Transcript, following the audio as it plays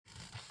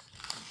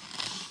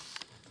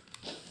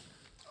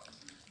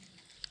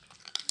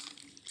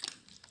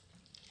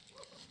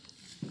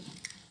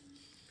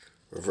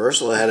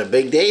Reversal had a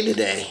big day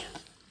today.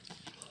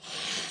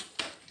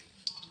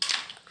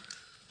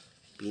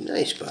 Be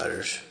nice,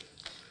 Butters.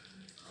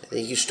 I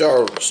think you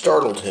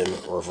startled him,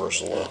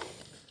 Reversal.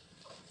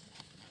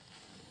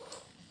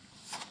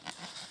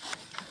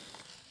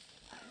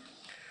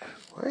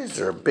 Why is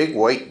there a big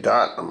white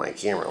dot on my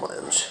camera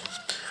lens?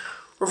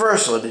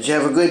 Reversal, did you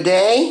have a good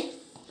day?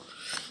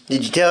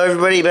 Did you tell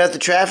everybody about the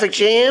traffic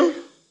jam?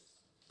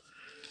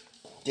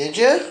 Did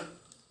you?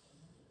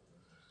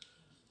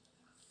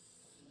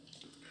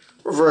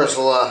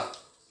 Reversal,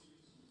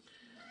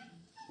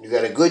 you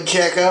got a good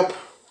checkup?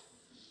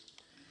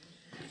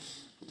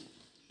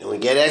 And we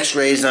get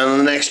x-rays on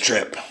the next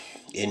trip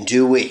in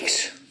 2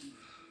 weeks.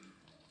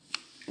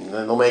 And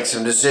then they'll make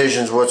some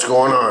decisions what's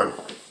going on.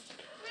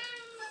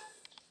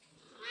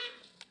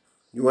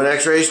 You want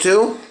x-rays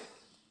too?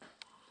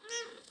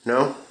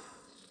 No?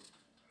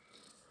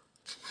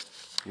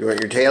 You want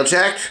your tail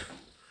checked?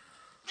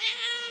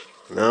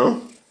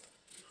 No?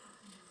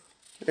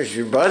 There's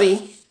your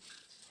buddy.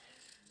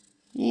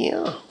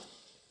 Yeah.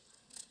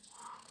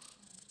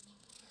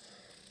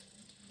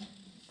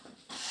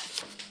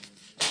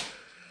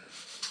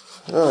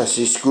 Oh, I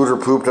see Scooter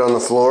pooped on the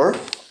floor.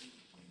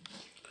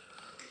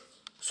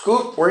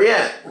 Scoot, where you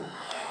at?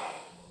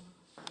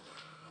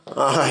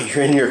 Ah,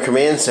 you're in your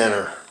command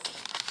center.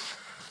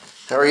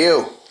 How are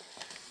you?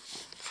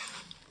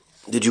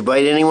 Did you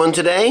bite anyone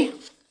today?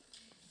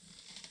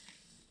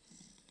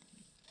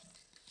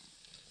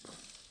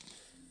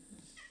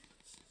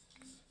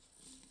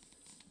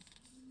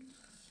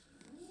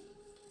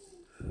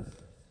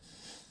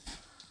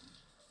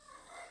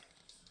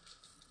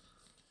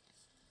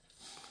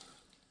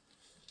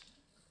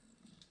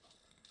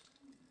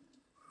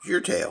 Your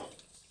tail.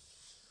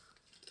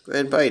 Go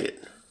ahead and bite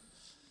it.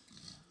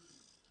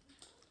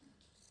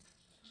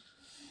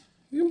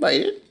 You can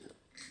bite it.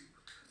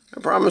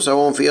 I promise I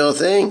won't feel a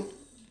thing.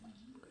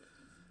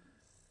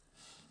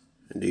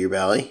 And do your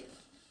belly.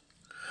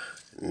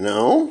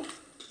 No.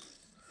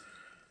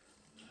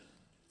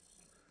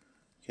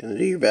 Can I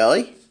do your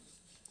belly?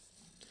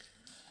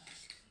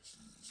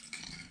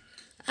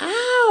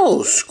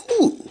 Ow,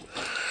 Scoot.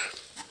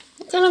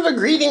 What kind of a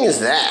greeting is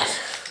that?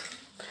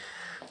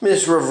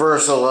 Miss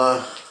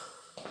Reversal,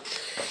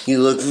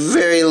 you look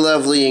very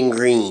lovely in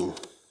green.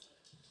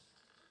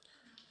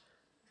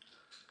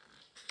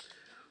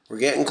 We're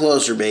getting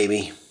closer,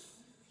 baby.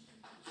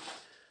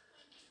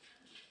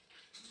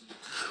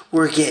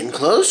 We're getting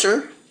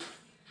closer.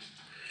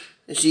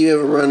 I see you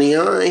have a runny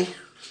eye.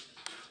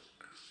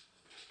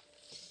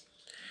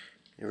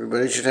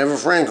 Everybody should have a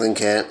Franklin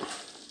cat.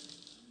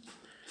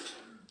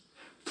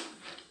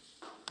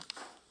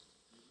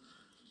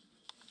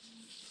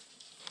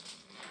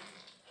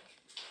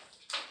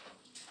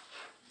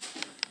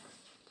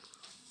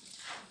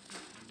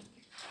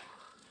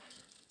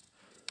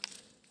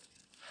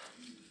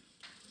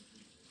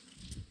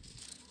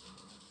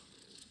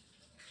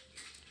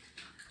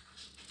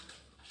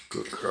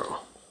 Good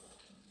girl.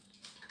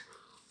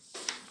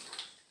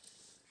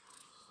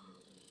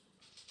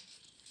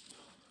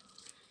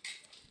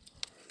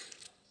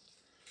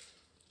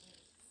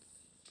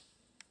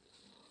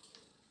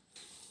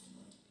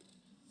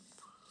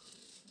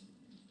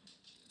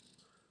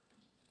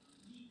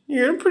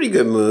 You're in a pretty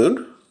good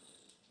mood.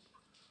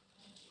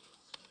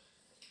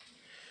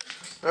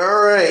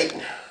 All right.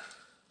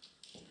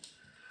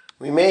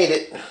 We made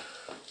it.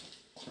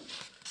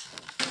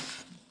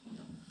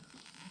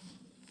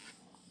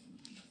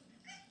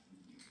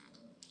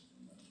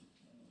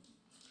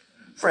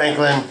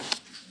 Franklin.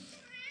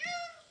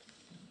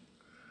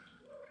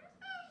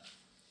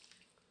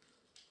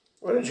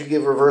 Why don't you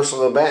give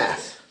Reversal a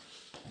bath?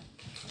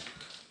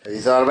 Have you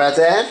thought about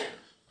that?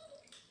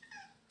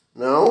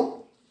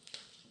 No?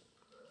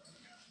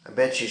 I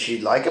bet you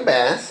she'd like a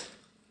bath.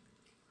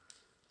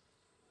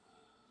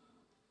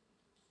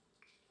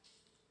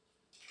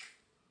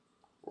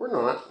 Or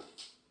not.